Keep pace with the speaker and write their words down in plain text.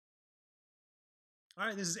All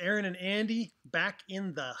right, this is Aaron and Andy back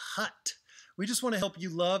in the hut. We just want to help you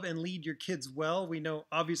love and lead your kids well. We know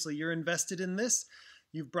obviously you're invested in this.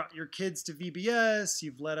 You've brought your kids to VBS,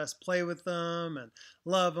 you've let us play with them and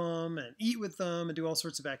love them and eat with them and do all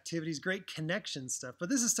sorts of activities, great connection stuff. But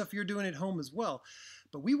this is stuff you're doing at home as well.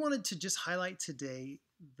 But we wanted to just highlight today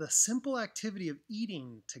the simple activity of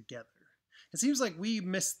eating together. It seems like we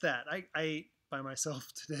missed that. I ate by myself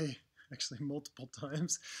today. Actually, multiple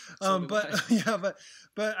times, but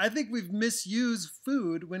I think we've misused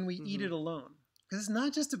food when we eat it alone, because it's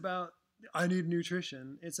not just about I need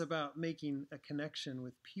nutrition. It's about making a connection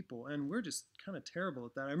with people, and we're just kind of terrible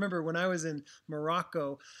at that. I remember when I was in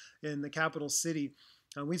Morocco, in the capital city.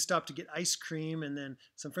 We stopped to get ice cream, and then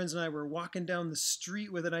some friends and I were walking down the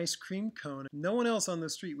street with an ice cream cone. No one else on the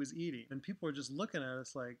street was eating, and people were just looking at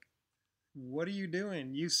us like, what are you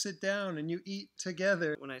doing? You sit down and you eat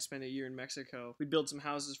together. When I spent a year in Mexico, we'd build some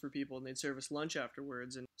houses for people and they'd serve us lunch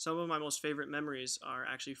afterwards. And some of my most favorite memories are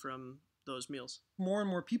actually from those meals. More and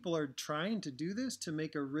more people are trying to do this, to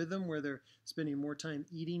make a rhythm where they're spending more time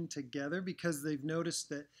eating together, because they've noticed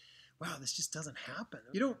that, wow, this just doesn't happen.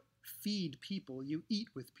 You don't feed people, you eat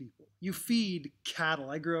with people. You feed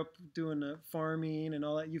cattle. I grew up doing farming and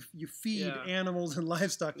all that. You feed animals and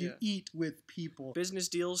livestock. You eat with people. Business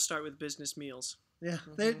deals start with business meals. Yeah,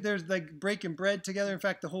 there's like breaking bread together. In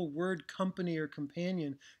fact, the whole word company or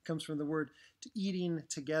companion comes from the word to eating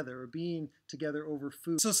together or being together over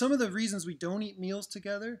food. So some of the reasons we don't eat meals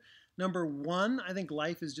together: number one, I think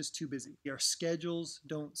life is just too busy. Our schedules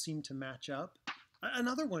don't seem to match up.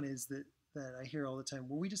 Another one is that I hear all the time,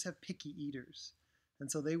 well, we just have picky eaters. And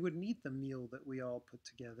so they wouldn't eat the meal that we all put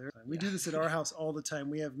together. We do this at our house all the time.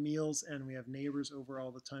 We have meals and we have neighbors over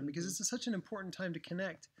all the time because it's such an important time to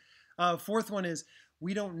connect. Fourth one is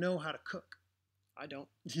we don't know how to cook. I don't.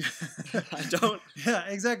 I don't. Yeah,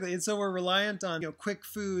 exactly. And so we're reliant on quick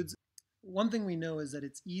foods. One thing we know is that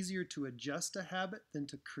it's easier to adjust a habit than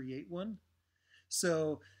to create one.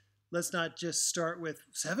 So let's not just start with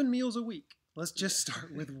 7 meals a week. Let's just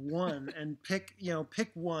start with one and pick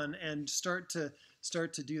one and start to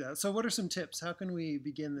do that. So what are some tips? How can we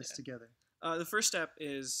begin this together? The first step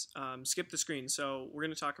is skip the screen. So we're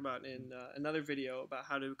going to talk about in another video about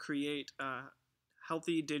how to create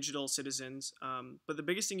healthy digital citizens. But the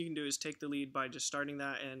biggest thing you can do is take the lead by just starting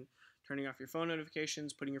that and turning off your phone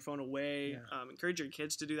notifications, putting your phone away. Encourage your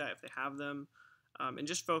kids to do that if they have them. And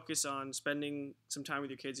just focus on spending some time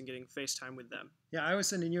with your kids and getting FaceTime with them. Yeah, I was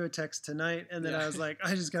sending you a text tonight, and then I was like,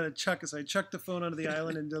 I just got to chuck it. So I chucked the phone onto the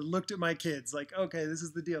island and looked at my kids like, okay, this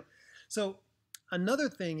is the deal. So another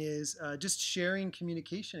thing is just sharing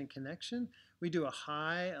communication and connection. We do a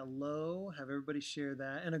high, a low, have everybody share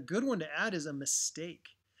that. And a good one to add is a mistake.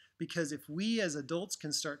 Because if we as adults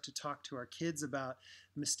can start to talk to our kids about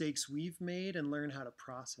mistakes we've made and learn how to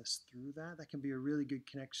process through that, that can be a really good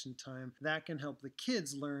connection time. That can help the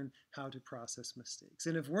kids learn how to process mistakes.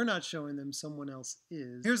 And if we're not showing them, someone else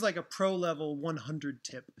is. Here's like a pro level 100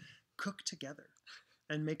 tip. Cook together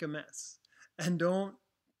and make a mess. And don't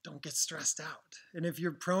get stressed out. And if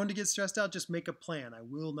you're prone to get stressed out, just make a plan. I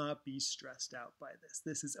will not be stressed out by this.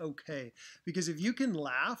 This is okay. Because if you can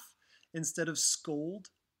laugh instead of scold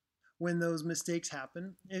when those mistakes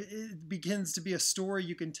happen, it begins to be a story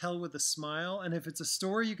you can tell with a smile. And if it's a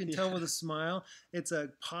story you can tell with a smile, it's a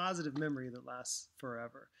positive memory that lasts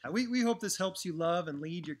forever. We hope this helps you love and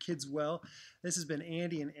lead your kids well. This has been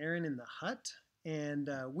Andy and Aaron in the hut. And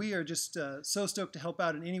we are just so stoked to help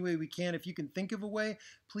out in any way we can. If you can think of a way,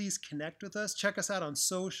 please connect with us. Check us out on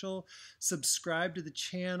social, subscribe to the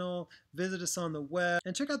channel, visit us on the web,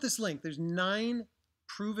 and check out this link. There's 9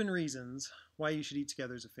 proven reasons why you should eat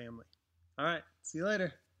together as a family. All right, see you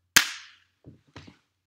later.